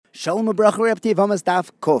Shalom Abracha Reptiv Hamas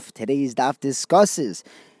Daf Kuf. Today's daf discusses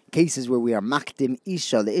cases where we are makdim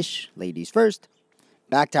isha leish, ladies first.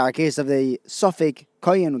 Back to our case of the Suffolk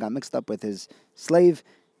Kohen who got mixed up with his slave.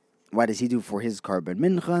 What does he do for his carbon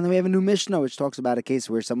mincha? And then we have a new Mishnah which talks about a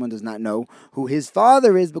case where someone does not know who his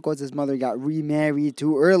father is because his mother got remarried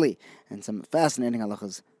too early. And some fascinating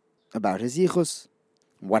halachas about his yichus.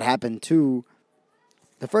 What happened to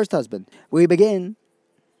the first husband? We begin.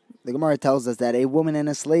 The Gemara tells us that a woman and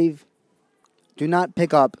a slave do not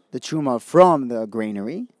pick up the truma from the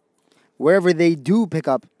granary. Wherever they do pick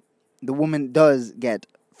up, the woman does get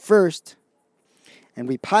first, and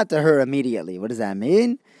we pata her immediately. What does that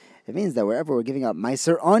mean? It means that wherever we're giving up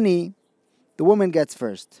meiser ani, the woman gets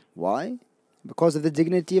first. Why? Because of the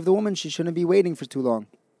dignity of the woman, she shouldn't be waiting for too long.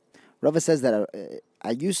 Rava says that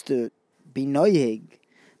I used to be noyeg,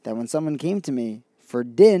 that when someone came to me for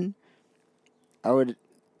din,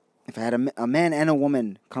 if I had a man and a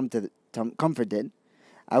woman come for din,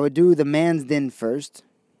 I would do the man's din first,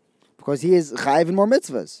 because he is chayiv in more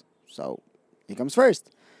mitzvahs, so he comes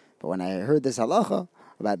first. But when I heard this halacha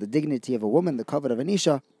about the dignity of a woman, the covet of an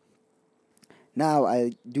isha, now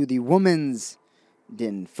I do the woman's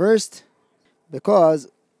din first, because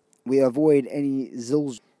we avoid any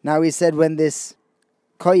zilz. Now he said when this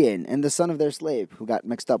kohen and the son of their slave, who got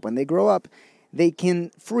mixed up, when they grow up, they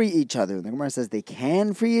can free each other. The Gemara says they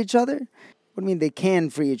can free each other? What do you mean they can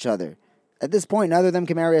free each other? At this point, neither of them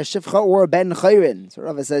can marry a shifcha or a ben chayrin. So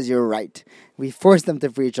Rava says, you're right. We force them to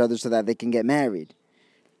free each other so that they can get married.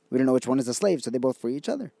 We don't know which one is a slave, so they both free each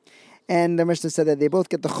other. And the Mishnah said that they both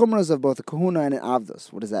get the chumras of both a kahuna and an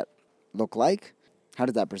avdos. What does that look like? How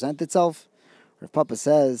does that present itself? Rav Papa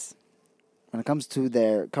says, when it comes to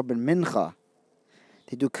their kabban mincha,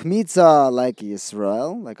 they do kmitza like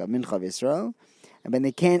Yisrael, like a mincha of Yisrael, and then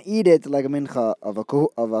they can't eat it like a mincha of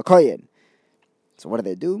a kohen. So what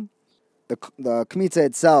do? The kmitza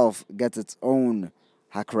itself gets its own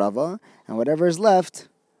hakrava, and whatever is left,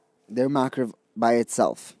 they're makriv by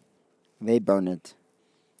itself. They burn it.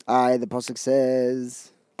 The pasuk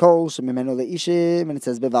says kol shemimenu leishim, and it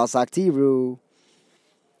says beval saktiru.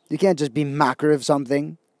 You can't just be makriv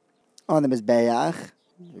something on the mizbeach.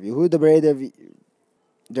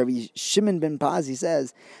 Rabbi Shimon ben Pazi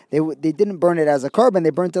says they didn't burn it as a carbon;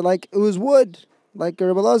 they burnt it like it was wood, like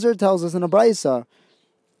Rabbi Lazar tells us in a brayso.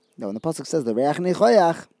 No, when the pasuk says the reach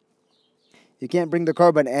nechoyach, you can't bring the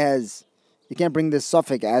carbon you can't bring this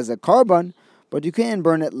suffix as a carbon, but you can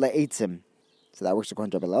burn it le'etzim. So that works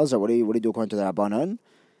according to Rabbi Lazar. What do you do according to the Rabbanan?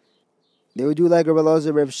 They would do like Rabbi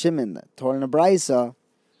Lazar, Rabbi Shimon, that told in a brayso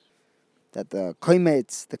that the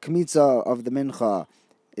koimetz, the kmitza of the mincha,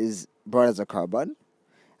 is brought as a carbon.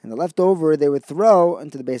 And the leftover they would throw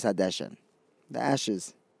into the Beis Hadeshen, the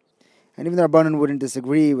ashes. And even the Rabbanan wouldn't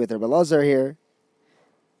disagree with Rabbi Lazar here.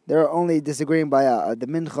 They're only disagreeing by the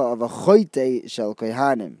mincha of a choite shel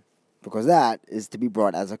kohanim, because that is to be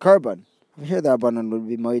brought as a carbon. Here the Rabbanan would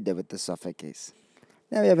be moide with the Suffolk case.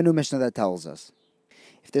 Now we have a new Mishnah that tells us,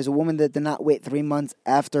 if there's a woman that did not wait 3 months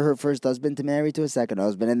after her first husband to marry to a second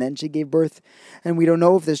husband, and then she gave birth, and we don't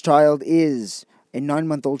know if this child is a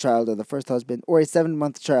 9-month-old child of the first husband, or a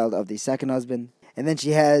 7-month child of the second husband, and then she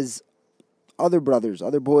has other brothers,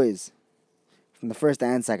 other boys, from the first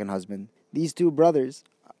and second husband. These two brothers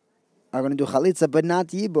are going to do chalitza, but not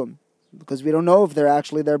yibum, because we don't know if they're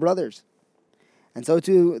actually their brothers. And so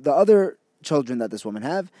to the other children that this woman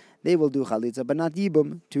have, they will do chalitza, but not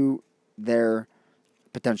yibum to their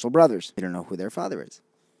potential brothers. We don't know who their father is.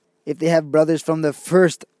 If they have brothers from the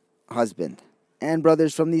first husband, and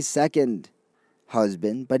brothers from the second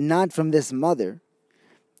husband, but not from this mother,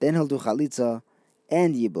 then he'll do chalitza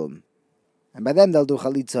and yibum. And by them, they'll do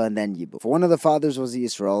chalitza and then yibum. For one of the fathers was a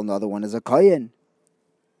Yisrael, and the other one is a kohen.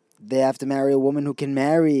 They have to marry a woman who can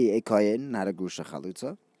marry a kohen, not a grusha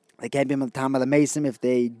chalitza. They can't be matam al mesim. If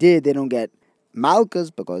they did, they don't get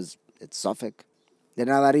malkas because it's suffix. They're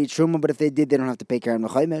not allowed to eat truma, but if they did, they don't have to pay keren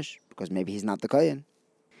mechomesh because maybe he's not the kohen.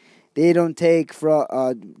 They don't take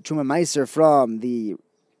truma meiser from the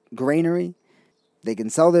granary. They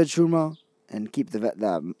can sell their truma and keep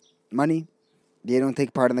the money. They don't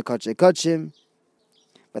take part in the kachim kachim,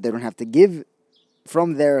 but they don't have to give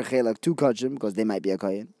from their chelak to kachim because they might be a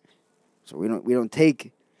kohen. So we don't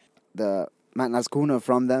take the matnas kuna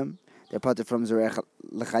from them. They're parted from zerech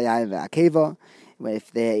lechayim ve'akeva.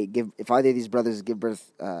 If either of these brothers give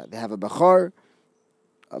birth, they have a bachar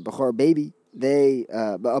baby.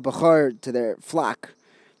 A bachar to their flock.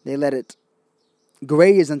 They let it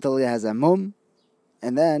graze until it has a mum.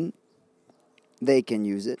 And then they can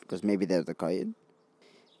use it, because maybe they're the kohen.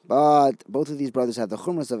 But both of these brothers have the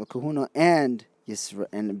chumras of a kahuna and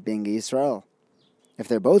being a Yisrael. if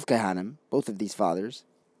they're both Kehanim, both of these fathers,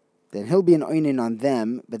 then he'll be an oinin on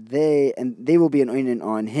them, but they will be an oinin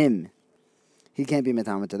on him. He can't be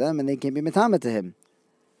metama to them, and they can't be metama to him,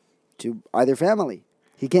 to either family.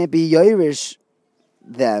 He can't be yoirish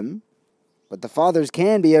them, but the fathers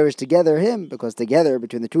can be yoirish together him, because together,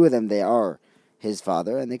 between the two of them, they are his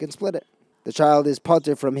father, and they can split it. The child is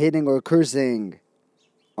patur from hitting or cursing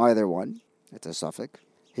either one. That's a suffix.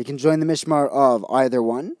 He can join the mishmar of either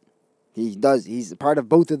one. He's a part of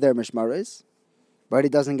both of their mishmaros, but he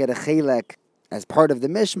doesn't get a chelek as part of the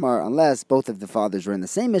mishmar unless both of the fathers are in the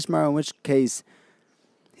same mishmar, in which case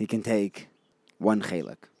he can take one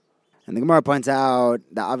chelek. And the Gemara points out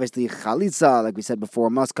that obviously chalitza, like we said before,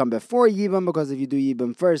 must come before yibam, because if you do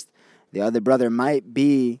yibam first, the other brother might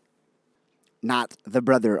be not the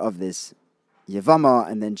brother of this yivama,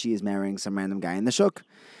 and then she is marrying some random guy in the shuk.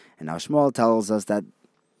 And now Shmuel tells us that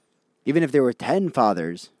even if there were 10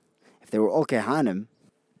 fathers, if they were all kehanim,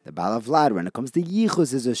 the Baal of Vlad, when it comes to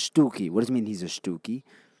yichus, is a shtuki. What does it mean he's a shtuki?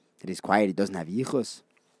 That he's quiet, he doesn't have yichus.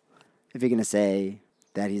 If you're going to say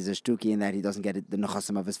that he's a shtuki and that he doesn't get the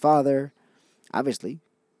nechasim of his father, obviously,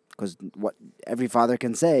 because what every father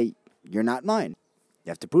can say, you're not mine. You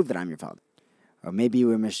have to prove that I'm your father. Or maybe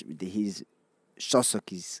he's shosuk,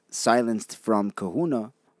 he's silenced from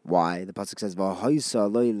kahuna. Why? The pasuk says,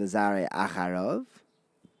 "V'hoisa lo lezare acharav."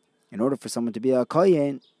 In order for someone to be a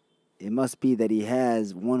kohen, it must be that he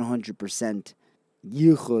has 100%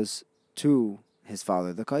 yichus to his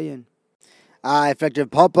father, the kohen. Effective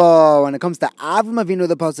papa. When it comes to Avram Avinu,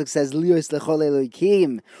 the pasuk says, "Lios lechol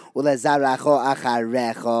elokim ulezaracho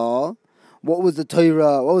acharecho." What was the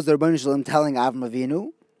Torah? What was the Rebbeinu Shalom telling Avram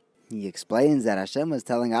Avinu? He explains that Hashem was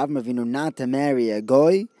telling Avram Avinu not to marry a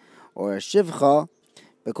goy or a shivcha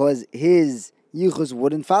because his yichus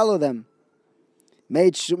wouldn't follow them.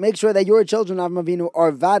 Make sure that your children, Avram Avinu,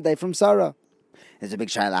 are vadai from Sarah. There's a big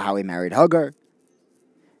shaila how he married Hagar.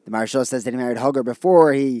 The Maharsha says that he married Hagar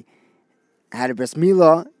before he had a bris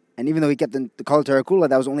milah, and even though he kept the kol Torah kula,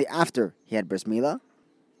 that was only after he had bris milah.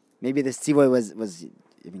 Maybe this tzivoy was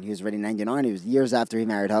he was already 99. It was years after he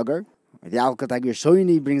married Hagar. The Al-Katag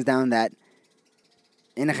Yeshoini brings down that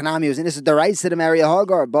in Echanami, it was innocent the right to marry a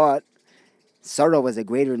Hagar, but Sarah was a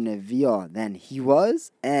greater Neviah than he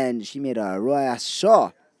was, and she made a Roya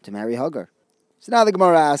Shah to marry Hagar. So now the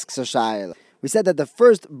Gemara asks a Shaila. We said that the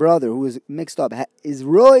first brother who was mixed up is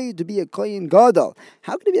Roy to be a Kohen Gadol.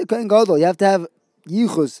 How can he be a Kohen Gadol? You have to have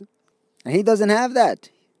Yichus, and he doesn't have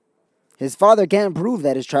that. His father can't prove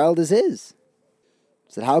that his child is his.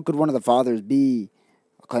 So how could one of the fathers be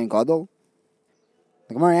a Kohen Gadol?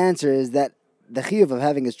 The Gemara answer is that the chiyuv of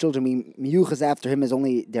having his children be miyuchas after him is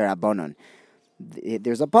only derabanan.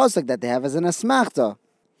 There's a pasuk that they have as an asmachta.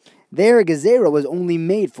 Their gezerah was only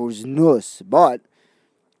made for znus, but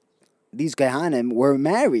these kehanim were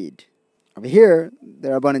married. Over here, the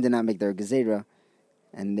rabbanan did not make their gezerah,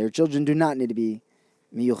 and their children do not need to be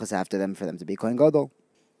miyuchas after them for them to be kohen gadol.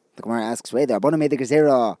 The Gemara asks, wait, the rabbanan made the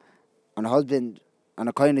gezerah on a husband, on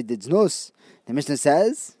a kohen who did znus. The Mishnah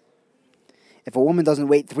says, if a woman doesn't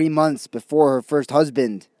wait 3 months before her first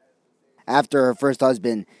husband, after her first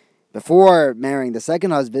husband, before marrying the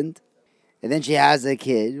second husband, and then she has a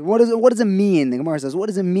kid, what does it mean? The Gemara says, what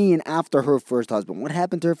does it mean after her first husband? What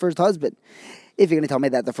happened to her first husband? If you're going to tell me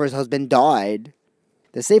that the first husband died,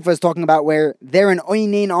 the Sefer is talking about where they're an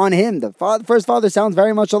oinin on him. The first father sounds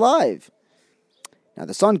very much alive. Now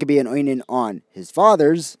the son could be an oinin on his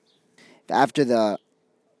father's. After the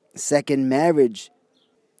second marriage,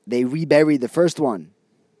 they reburied the first one,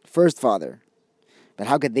 first father. But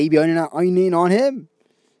how could they be oinin on him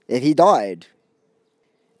if he died?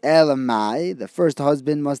 Elamai, the first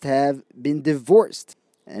husband must have been divorced.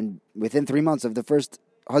 And within 3 months of the first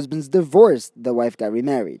husband's divorce, the wife got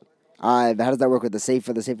remarried. How does that work with the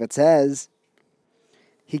Sefer? The Sefer says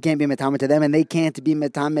he can't be metame to them and they can't be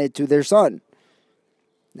metame to their son.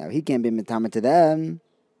 Now he can't be metame to them.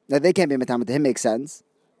 Now they can't be metame to him, makes sense.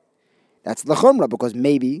 That's the chumrah, because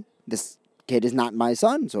maybe this kid is not my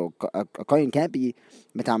son, so a kohen can't be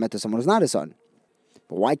metame to someone who's not his son.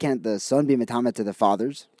 But why can't the son be metame to the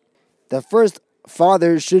fathers? The first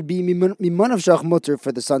father should be mimanav shach mutter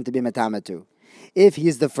for the son to be metame to. If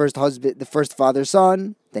he's the first husband, the first father's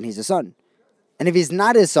son, then he's a son. And if he's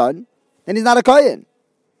not his son, then he's not a kohen.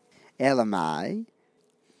 Elamai,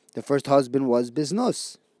 the first husband was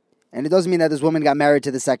biznus. And it doesn't mean that this woman got married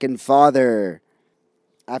to the second father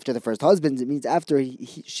after the first husband. It means after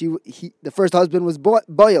the first husband was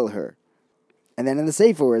boil her. And then in the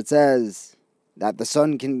Sefer where it says that the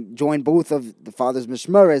son can join both of the father's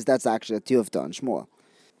mishmeres, that's actually a tiyufta on Shmuel.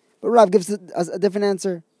 But Rav gives us a different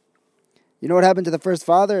answer. You know what happened to the first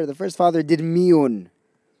father? The first father did miyun.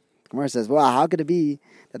 Gemara says, well, how could it be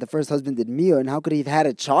that the first husband did miyun, and how could he have had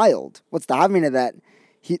a child? What's the having of that?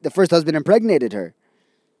 The first husband impregnated her.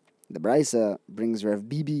 The Braisa brings Rav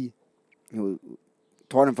Bibi, who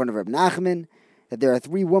taught in front of Rav Nachman, that there are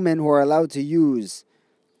 3 women who are allowed to use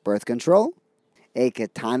birth control: a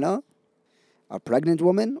ketana, a pregnant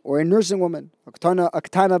woman, or a nursing woman. A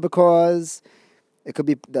ketana because it could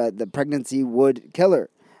be the pregnancy would kill her.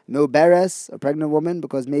 No beres, a pregnant woman,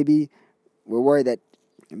 because maybe we're worried that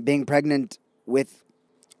being pregnant with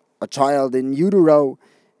a child in utero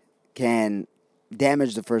can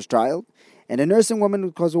damage the first child. And a nursing woman,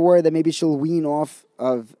 because we're worried that maybe she'll wean off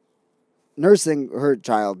of nursing her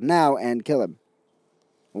child now and kill him.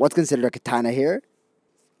 What's considered a katana here?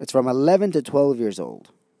 It's from 11 to 12 years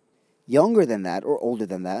old. Younger than that, or older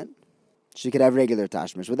than that, she could have regular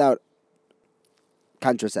tashmish without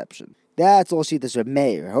contraception. That's all Shitas Reb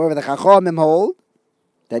Meir. However, the Chachamim hold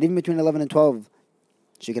that even between 11 and 12,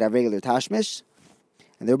 she could have regular tashmish,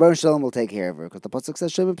 and the Rebbeinu Shalom will take care of her, because the pasuk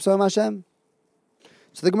says Shem B'Psoim Hashem.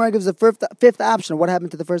 So the Gemara gives a fifth option of what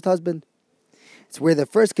happened to the first husband. It's where the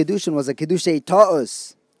first kedushin was a kedushei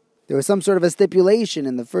ta'us. There was some sort of a stipulation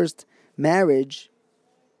in the first marriage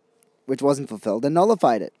which wasn't fulfilled and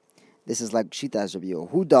nullified it. This is like Shitas Rabbi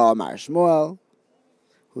Yehuda Amar Shmuel,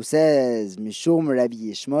 who says Mishum Rabbi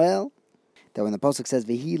Yishmael, that when the pasuk says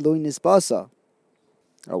Vehi lo nispasa,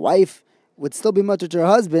 a wife would still be mutter to her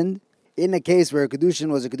husband in a case where a kedushin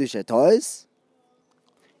was a kedusha ta'us.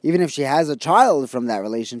 Even if she has a child from that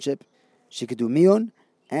relationship, she could do miyun,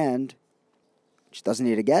 and she doesn't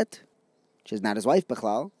need a get. She's not his wife,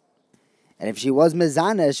 Bechlal. And if she was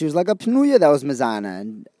mezana, she was like a pnuya that was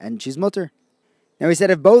mezana, and she's mutter. Now we said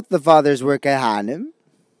if both the fathers were kahanim,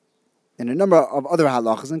 and a number of other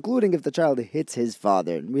halachas, including if the child hits his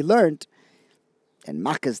father. And we learned in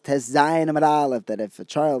Makkah's Tes Zayin Amar Aleph that if a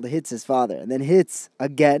child hits his father and then hits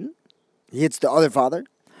again, he hits the other father.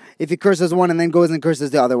 If he curses one and then goes and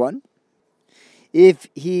curses the other one, if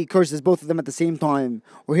he curses both of them at the same time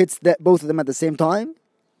or hits both of them at the same time,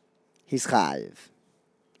 he's chayiv.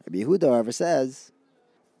 Rabbi Yehuda, however, says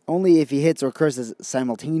only if he hits or curses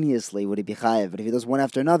simultaneously would he be chayiv. But if he does one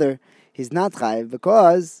after another, he's not chayiv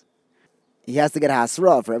because he has to get a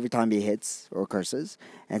hasra for every time he hits or curses.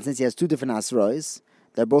 And since he has 2 different hasras,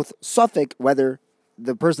 they're both suffix whether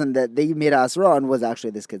the person that they made a hasra on was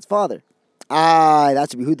actually this kid's father.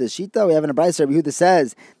 That's Rabbi Yehuda's shita. We have in a brayso Rabbi Yehuda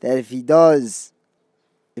says that if he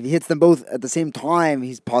hits them both at the same time,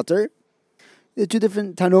 he's potter. There are 2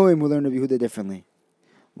 different tanoim who learn Rabbi Yehuda differently.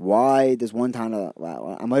 Why does one tana?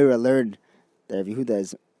 Amayra learned that Rabbi Yehuda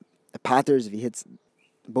is potters if he hits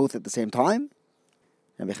both at the same time.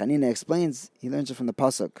 Rabbi Chanina explains he learns it from the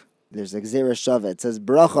pasuk. There's a gzera shava. It says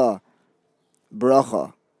bracha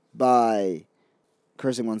by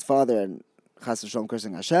cursing one's father and chas v'shalom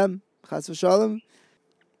cursing Hashem. Chas v'shalom.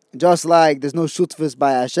 Just like there's no shutfus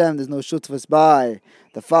by Hashem, there's no shutfus by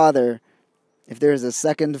the father. If there is a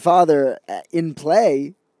second father in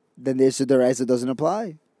play, then the Yisur D'Oraisa doesn't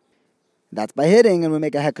apply. That's by hitting, and we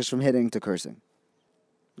make a hekesh from hitting to cursing,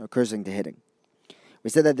 or cursing to hitting. We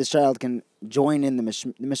said that this child can join in the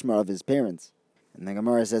mishmar of his parents. And the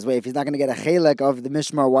Gemara says, wait, if he's not going to get a chelek of the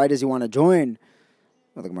mishmar, why does he want to join?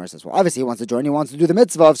 Well, the Gemara says, well, obviously he wants to join. He wants to do the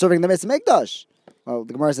mitzvah of serving the mitzvah mikdash. Well,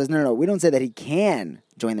 the Gemara says, no. We don't say that he can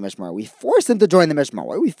join the mishmar. We force him to join the mishmar.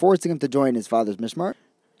 Why are we forcing him to join his father's mishmar?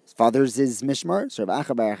 His father's is mishmar. So Rav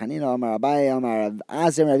Acha bar Chanina, Amar Abaye, Amar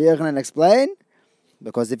Asim, Rav Yochanan explain.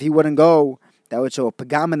 Because if he wouldn't go, that would show a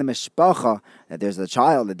pagam in the mishpacha, that there's a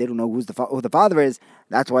child, that they don't know who the father is.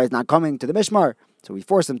 That's why he's not coming to the mishmar. So we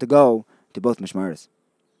force him to go to both mishmaris.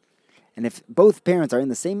 And if both parents are in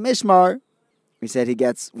the same mishmar, we said he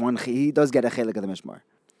does get a chelik of the mishmar.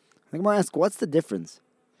 The Gemara asks, what's the difference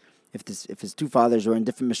if his 2 fathers are in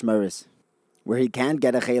different mishmaris, where he can't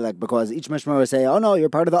get a chelik because each mishmar will say, oh no, you're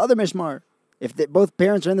part of the other mishmar. If both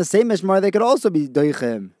parents are in the same mishmar, they could also be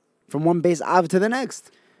doichem from one base av to the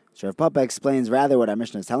next. So Rav Papa explains rather what our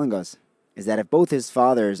Mishnah is telling us is that if both his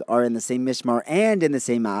fathers are in the same mishmar and in the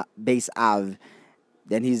same base av,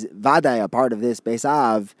 then he's vaday a part of this base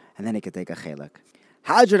av, and then he could take a chelik.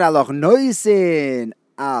 Hadron aloch noisin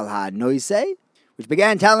al ha noise, which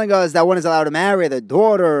began telling us that one is allowed to marry the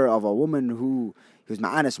daughter of a woman who's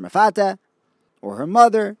ma'anis from her fata or her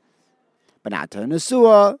mother, but not to a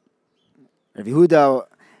nesua. Rav Yehuda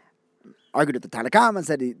argued with the Tanakam and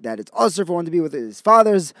said that it's also for one to be with his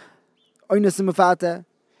father's oinus and mafata.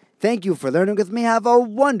 Thank you for learning with me. Have a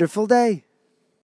wonderful day.